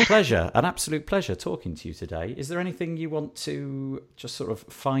it's been a pleasure, an absolute pleasure talking to you today. Is there anything you want to just sort of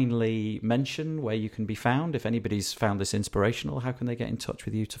finally mention, where you can be found? If anybody's found this inspirational, how can they get in touch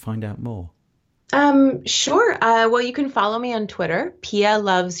with you to find out more? Sure. Well, you can follow me on Twitter, Pia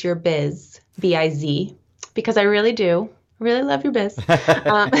Loves Your Biz, BIZ, because I really do. really love your biz.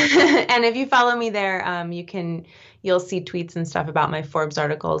 And if you follow me there, you'll see tweets and stuff about my Forbes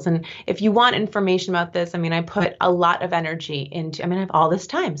articles. And if you want information about this, I mean, I put a lot of energy into, I mean, I have all this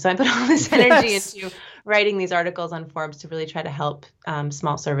time. So I put all this energy into writing these articles on Forbes to really try to help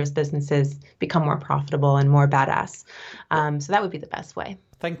small service businesses become more profitable and more badass. So that would be the best way.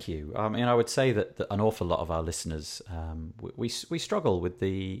 Thank you. I mean, I would say that an awful lot of our listeners, we struggle with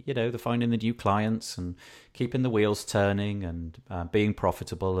the finding the new clients and keeping the wheels turning and being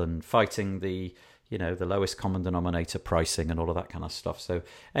profitable and fighting the lowest common denominator pricing and all of that kind of stuff. So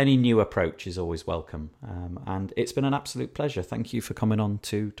any new approach is always welcome. And it's been an absolute pleasure. Thank you for coming on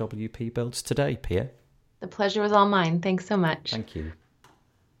to WP Builds today, Pia. The pleasure was all mine. Thanks so much. Thank you.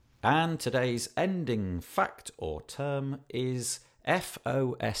 And today's ending fact or term is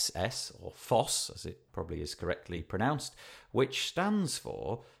FOSS, or FOSS, as it probably is correctly pronounced, which stands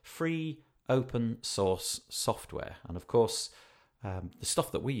for Free Open Source Software. And of course, the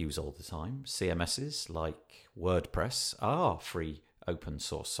stuff that we use all the time, CMSs like WordPress, are free open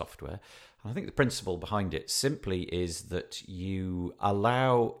source software. And I think the principle behind it simply is that you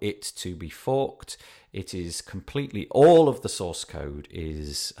allow it to be forked. It is completely, all of the source code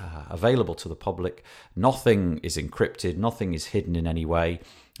is available to the public. Nothing is encrypted, nothing is hidden in any way,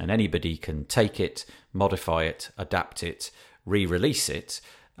 and anybody can take it, modify it, adapt it, re-release it.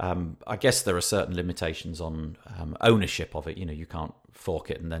 I guess there are certain limitations on ownership of it. You can't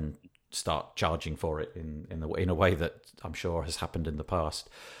fork it and then start charging for it in a way that I'm sure has happened in the past.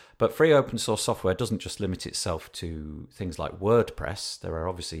 But free open source software doesn't just limit itself to things like WordPress. There are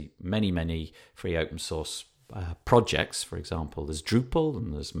obviously many, many free open source projects. For example, there's Drupal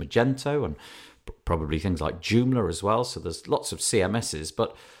and there's Magento and probably things like Joomla as well. So there's lots of CMSs,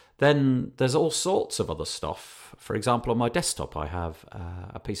 but then there's all sorts of other stuff. For example, on my desktop, I have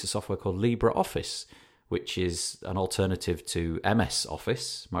a piece of software called LibreOffice, which is an alternative to MS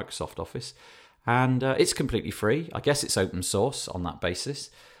Office, Microsoft Office. And it's completely free. I guess it's open source on that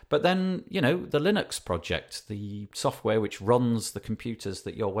basis. But then, the Linux project, the software which runs the computers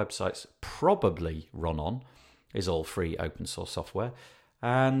that your websites probably run on, is all free open source software.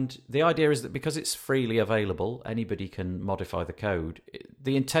 And the idea is that because it's freely available, anybody can modify the code.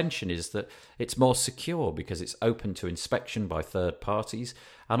 The intention is that it's more secure because it's open to inspection by third parties.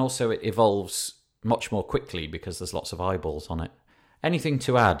 And also it evolves much more quickly because there's lots of eyeballs on it. Anything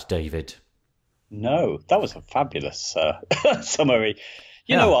to add, David? No, that was a fabulous summary.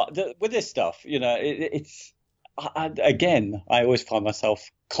 You know what? With this stuff, I always find myself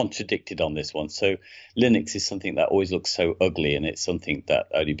contradicted on this one. So Linux is something that always looks so ugly, and it's something that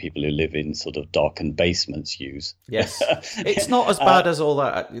only people who live in sort of darkened basements use. Yes, it's not as bad as all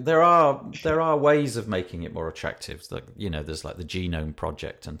that. There are ways of making it more attractive. There's like the Genome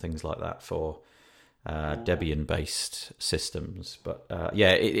Project and things like that for Debian-based systems. But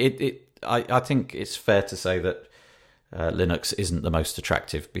I think it's fair to say that Linux isn't the most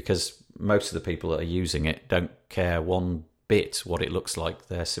attractive because most of the people that are using it don't care one bit what it looks like.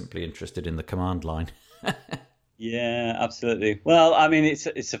 They're simply interested in the command line. Yeah, absolutely. Well, I mean,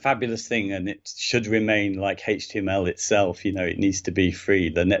 it's a fabulous thing, and it should remain like HTML itself. It needs to be free.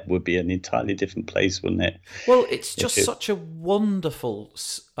 The net would be an entirely different place, wouldn't it? Well, it's just such a wonderful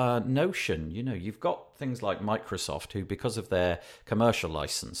notion. You've got things like Microsoft, who, because of their commercial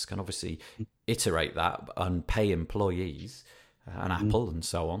license, can obviously iterate that and pay employees, and Apple and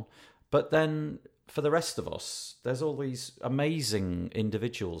so on. But then for the rest of us, there's all these amazing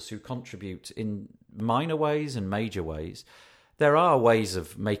individuals who contribute in minor ways and major ways. There are ways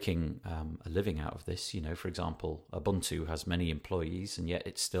of making a living out of this. For example, Ubuntu has many employees, and yet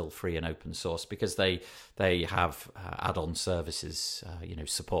it's still free and open source because they have add-on services,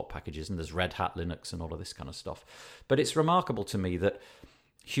 support packages, and there's Red Hat Linux and all of this kind of stuff. But it's remarkable to me that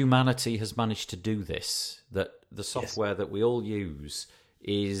humanity has managed to do this, that the software that we all use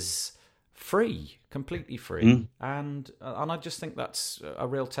is free, completely free. And I just think that's a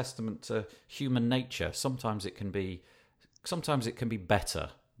real testament to human nature. Sometimes it can be better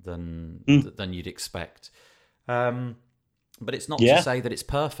than you'd expect. But it's not to say that it's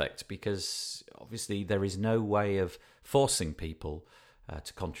perfect, because obviously there is no way of forcing people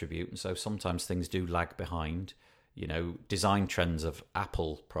to contribute. And so sometimes things do lag behind. Design trends of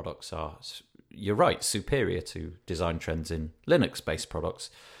Apple products are, you're right, superior to design trends in Linux-based products.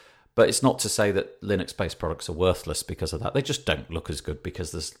 But it's not to say that Linux-based products are worthless because of that. They just don't look as good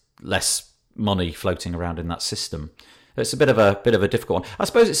because there's less money floating around in that system. It's a bit of a difficult one. I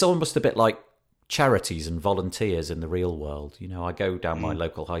suppose it's almost a bit like charities and volunteers in the real world. You know, I go down my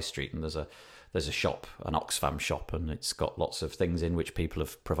local high street and there's a shop, an Oxfam shop, and it's got lots of things in which people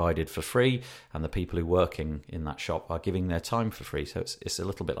have provided for free, and the people who are working in that shop are giving their time for free. So it's a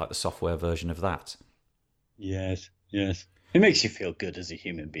little bit like the software version of that. Yes. It makes you feel good as a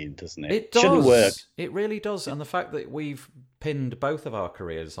human being, doesn't it? It does. Shouldn't work. It really does. And the fact that we've pinned both of our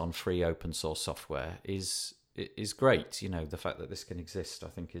careers on free open source software is great. You know, the fact that this can exist, I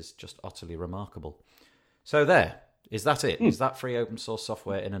think, is just utterly remarkable. So is that it? Is that free open source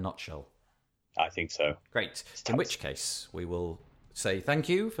software in a nutshell? I think so. Great. In which case, we will say thank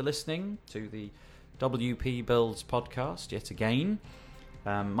you for listening to the WP Builds podcast yet again.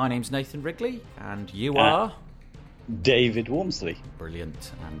 My name's Nathan Wrigley, and you are... David Wormsley.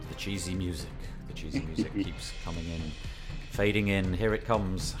 Brilliant. And the cheesy music keeps coming in, fading in. Here it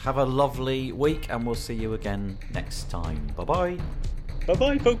comes. Have a lovely week, and we'll see you again next time. Bye-bye.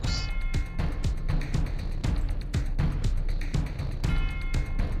 Bye-bye, folks.